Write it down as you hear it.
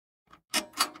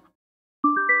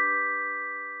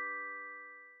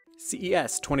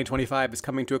CES 2025 is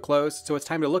coming to a close, so it's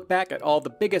time to look back at all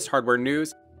the biggest hardware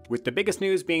news, with the biggest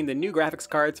news being the new graphics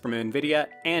cards from Nvidia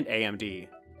and AMD.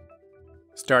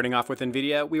 Starting off with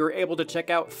Nvidia, we were able to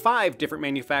check out 5 different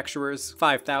manufacturers'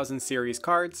 5000 series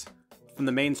cards, from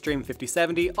the mainstream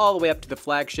 5070 all the way up to the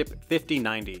flagship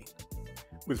 5090.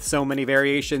 With so many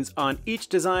variations on each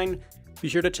design, be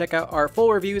sure to check out our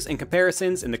full reviews and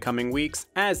comparisons in the coming weeks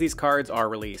as these cards are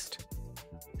released.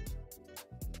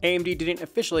 AMD didn't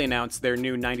officially announce their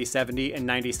new 9070 and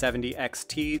 9070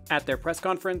 XT at their press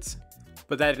conference,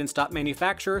 but that didn't stop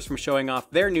manufacturers from showing off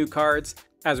their new cards,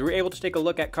 as we were able to take a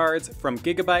look at cards from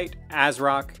Gigabyte,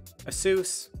 ASRock,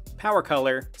 Asus,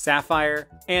 PowerColor, Sapphire,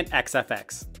 and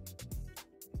XFX.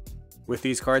 With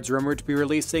these cards rumored to be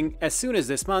releasing as soon as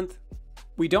this month,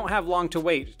 we don't have long to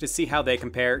wait to see how they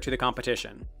compare to the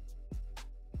competition.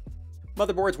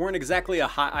 Motherboards weren't exactly a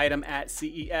hot item at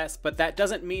CES, but that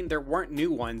doesn't mean there weren't new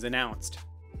ones announced.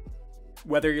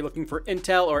 Whether you're looking for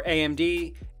Intel or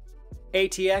AMD,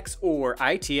 ATX or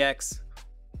ITX,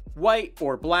 white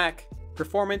or black,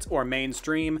 performance or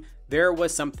mainstream, there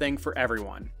was something for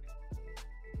everyone.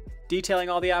 Detailing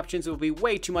all the options will be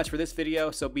way too much for this video,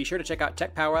 so be sure to check out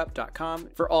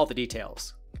techpowerup.com for all the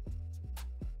details.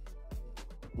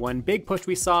 One big push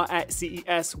we saw at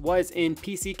CES was in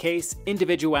PC case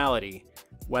individuality,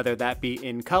 whether that be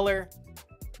in color,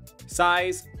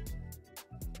 size,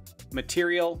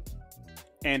 material,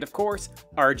 and of course,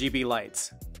 RGB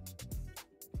lights.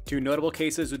 Two notable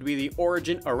cases would be the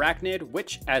Origin Arachnid,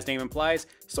 which, as name implies,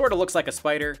 sorta looks like a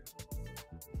spider,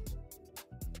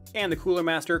 and the Cooler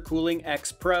Master Cooling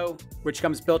X Pro, which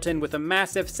comes built in with a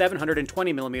massive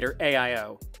 720mm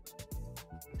AIO.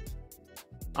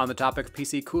 On the topic of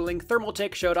PC cooling,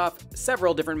 Thermaltake showed off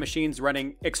several different machines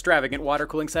running extravagant water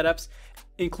cooling setups,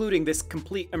 including this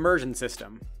complete immersion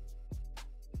system.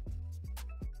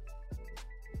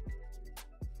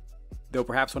 Though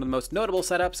perhaps one of the most notable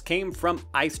setups came from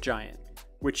Ice Giant,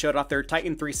 which showed off their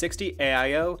Titan 360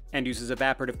 AIO and uses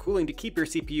evaporative cooling to keep your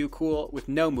CPU cool with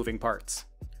no moving parts.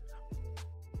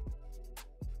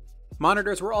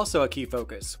 Monitors were also a key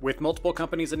focus, with multiple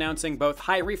companies announcing both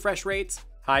high refresh rates,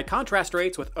 high contrast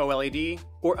rates with OLED,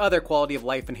 or other quality of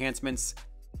life enhancements,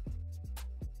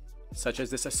 such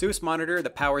as this Asus monitor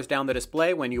that powers down the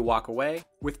display when you walk away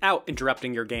without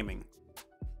interrupting your gaming.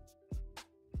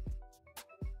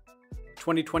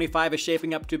 2025 is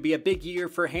shaping up to be a big year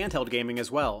for handheld gaming as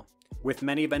well, with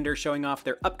many vendors showing off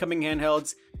their upcoming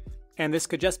handhelds, and this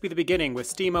could just be the beginning with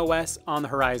SteamOS on the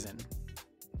horizon.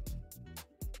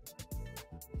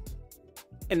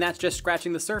 And that's just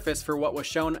scratching the surface for what was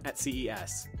shown at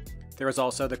CES. There was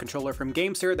also the controller from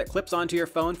GameSir that clips onto your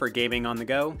phone for gaming on the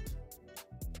go,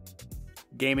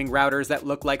 gaming routers that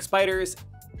look like spiders,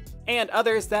 and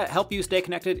others that help you stay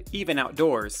connected even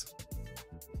outdoors,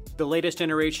 the latest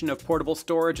generation of portable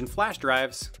storage and flash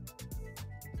drives,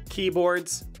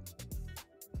 keyboards,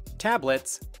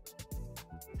 tablets,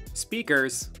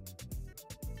 speakers,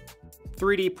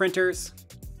 3D printers,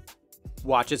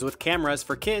 watches with cameras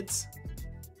for kids,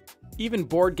 even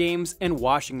board games and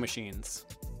washing machines,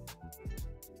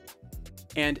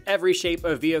 and every shape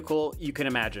of vehicle you can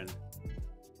imagine.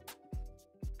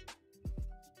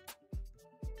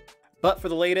 But for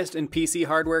the latest in PC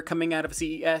hardware coming out of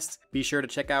CES, be sure to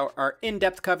check out our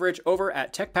in-depth coverage over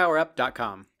at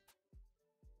techpowerup.com.